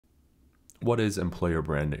What is employer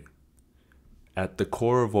branding? At the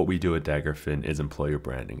core of what we do at Daggerfin is employer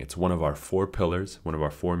branding. It's one of our four pillars, one of our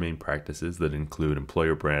four main practices that include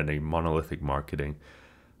employer branding, monolithic marketing,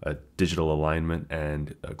 digital alignment,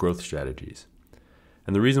 and growth strategies.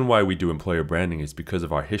 And the reason why we do employer branding is because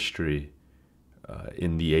of our history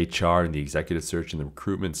in the HR and the executive search and the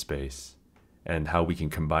recruitment space, and how we can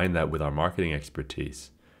combine that with our marketing expertise.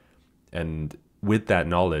 And with that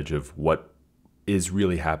knowledge of what is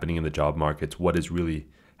really happening in the job markets, what is really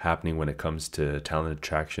happening when it comes to talent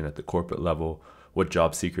attraction at the corporate level, what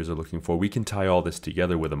job seekers are looking for, we can tie all this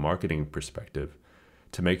together with a marketing perspective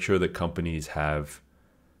to make sure that companies have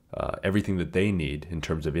everything that they need in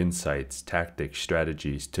terms of insights, tactics,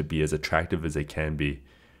 strategies to be as attractive as they can be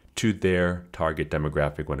to their target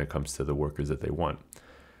demographic when it comes to the workers that they want.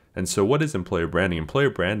 And so what is employer branding? Employer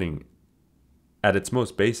branding at its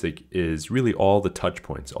most basic is really all the touch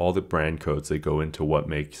points, all the brand codes that go into what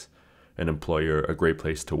makes an employer a great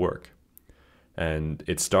place to work. And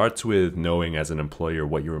it starts with knowing as an employer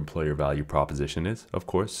what your employer value proposition is, of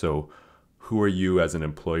course. So who are you as an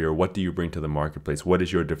employer? What do you bring to the marketplace? What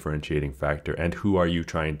is your differentiating factor? And who are you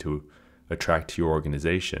trying to attract to your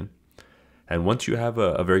organization? And once you have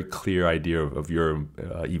a very clear idea of your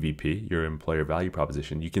EVP, your employer value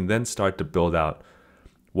proposition, you can then start to build out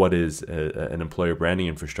what is an employer branding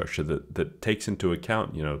infrastructure that takes into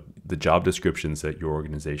account, the job descriptions that your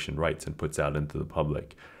organization writes and puts out into the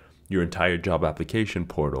public, your entire job application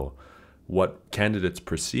portal, what candidates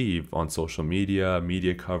perceive on social media,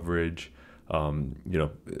 media coverage,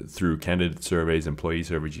 through candidate surveys, employee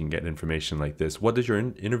surveys, you can get information like this. What does your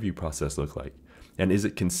interview process look like? And is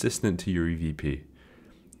it consistent to your EVP?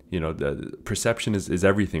 The perception is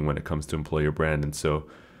everything when it comes to employer brand. And so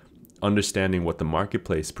understanding what the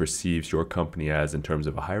marketplace perceives your company as in terms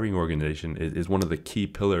of a hiring organization is one of the key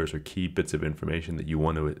pillars or key bits of information that you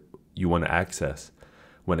want to access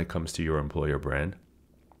when it comes to your employer brand.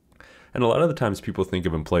 And a lot of the times people think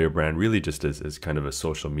of employer brand really just as kind of a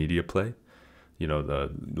social media play.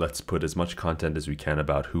 Let's put as much content as we can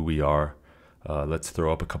about who we are. Let's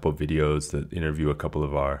throw up a couple of videos that interview a couple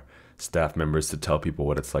of our staff members to tell people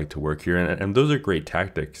what it's like to work here. And those are great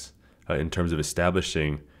tactics in terms of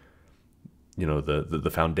establishing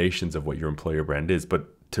the foundations of what your employer brand is.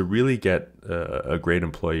 But to really get a great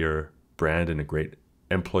employer brand and a great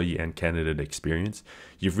employee and candidate experience,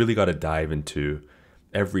 you've really got to dive into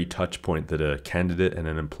every touch point that a candidate and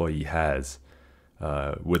an employee has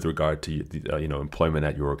with regard to employment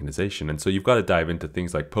at your organization. And so you've got to dive into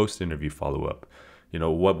things like post-interview follow-up.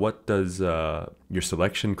 What does your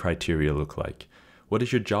selection criteria look like? What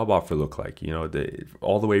does your job offer look like?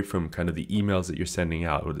 All the way from kind of the emails that you're sending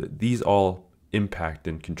out. These all impact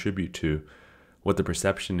and contribute to what the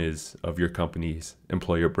perception is of your company's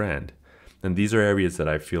employer brand. And these are areas that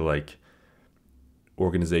I feel like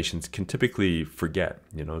organizations can typically forget.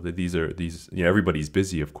 That everybody's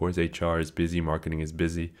busy, of course. HR is busy, marketing is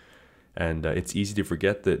busy, and it's easy to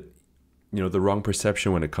forget that the wrong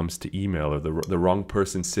perception when it comes to email, or the wrong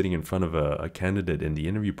person sitting in front of a candidate in the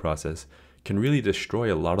interview process can really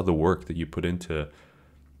destroy a lot of the work that you put into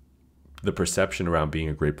the perception around being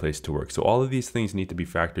a great place to work. So all of these things need to be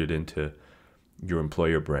factored into your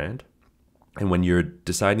employer brand. And when you're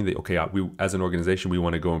deciding that, okay, we as an organization, we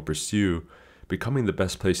want to go and pursue becoming the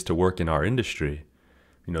best place to work in our industry,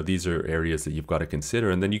 these are areas that you've got to consider.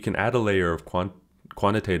 And then you can add a layer of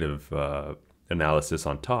quantitative analysis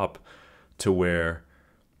on top to where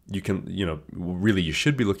you can, really you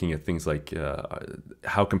should be looking at things like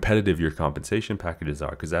how competitive your compensation packages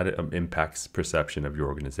are, because that impacts perception of your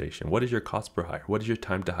organization. What is your cost per hire? What is your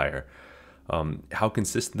time to hire? How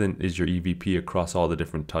consistent is your EVP across all the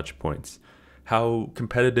different touch points? How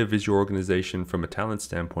competitive is your organization from a talent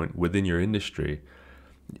standpoint within your industry?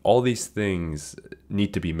 All these things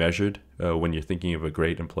need to be measured when you're thinking of a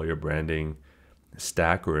great employer branding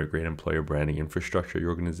stack or a great employer branding infrastructure at your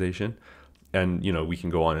organization. And, we can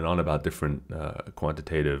go on and on about different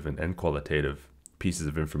quantitative and qualitative pieces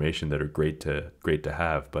of information that are great to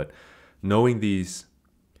have. But knowing these,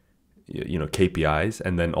 KPIs,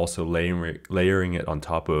 and then also layering it on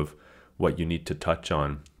top of what you need to touch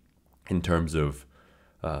on in terms of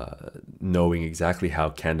knowing exactly how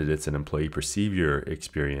candidates and employee perceive your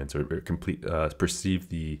experience or perceive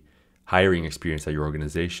the hiring experience at your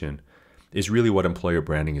organization is really what employer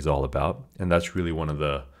branding is all about. And that's really one of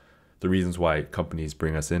the reasons why companies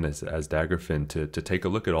bring us in as Daggerfin to take a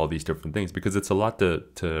look at all these different things, because it's a lot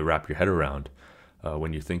to wrap your head around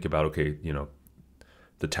when you think about, okay,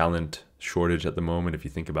 the talent shortage at the moment, if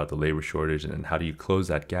you think about the labor shortage, and how do you close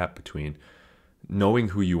that gap between knowing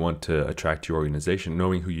who you want to attract to your organization,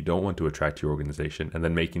 knowing who you don't want to attract to your organization, and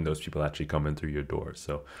then making those people actually come in through your door.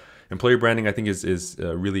 So employer branding, I think, is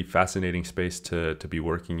a really fascinating space to be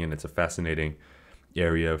working in. It's a fascinating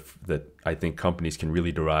area that I think companies can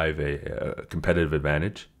really derive a competitive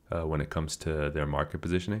advantage when it comes to their market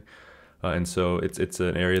positioning. And so it's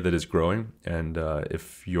an area that is growing. And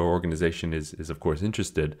if your organization is of course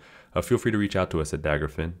interested, feel free to reach out to us at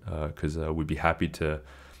Daggerfin, because we'd be happy to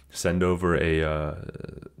send over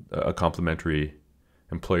a complimentary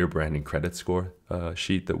employer branding credit score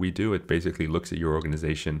sheet that we do. It basically looks at your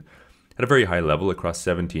organization at a very high level across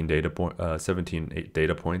 17 data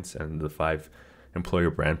points and the 5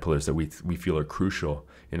 employer brand pillars that we feel are crucial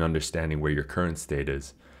in understanding where your current state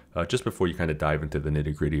is, just before you kind of dive into the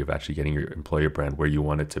nitty-gritty of actually getting your employer brand where you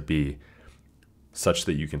want it to be, such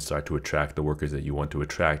that you can start to attract the workers that you want to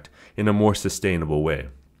attract in a more sustainable way.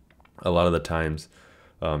 A lot of the times,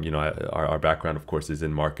 our background, of course, is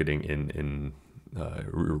in marketing, in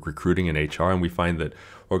recruiting and HR, and we find that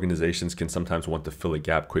organizations can sometimes want to fill a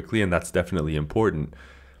gap quickly, and that's definitely important.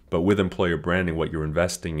 But with employer branding, what you're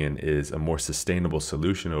investing in is a more sustainable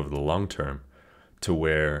solution over the long term, to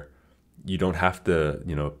where you don't have to,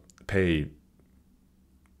 pay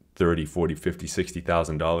 $30, $40, $50,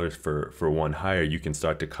 $60,000 for one hire. You can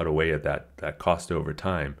start to cut away at that cost over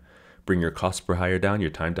time, bring your cost per hire down,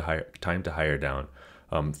 your time to hire down,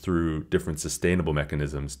 through different sustainable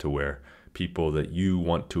mechanisms, to where people that you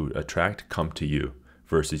want to attract come to you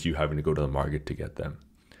versus you having to go to the market to get them.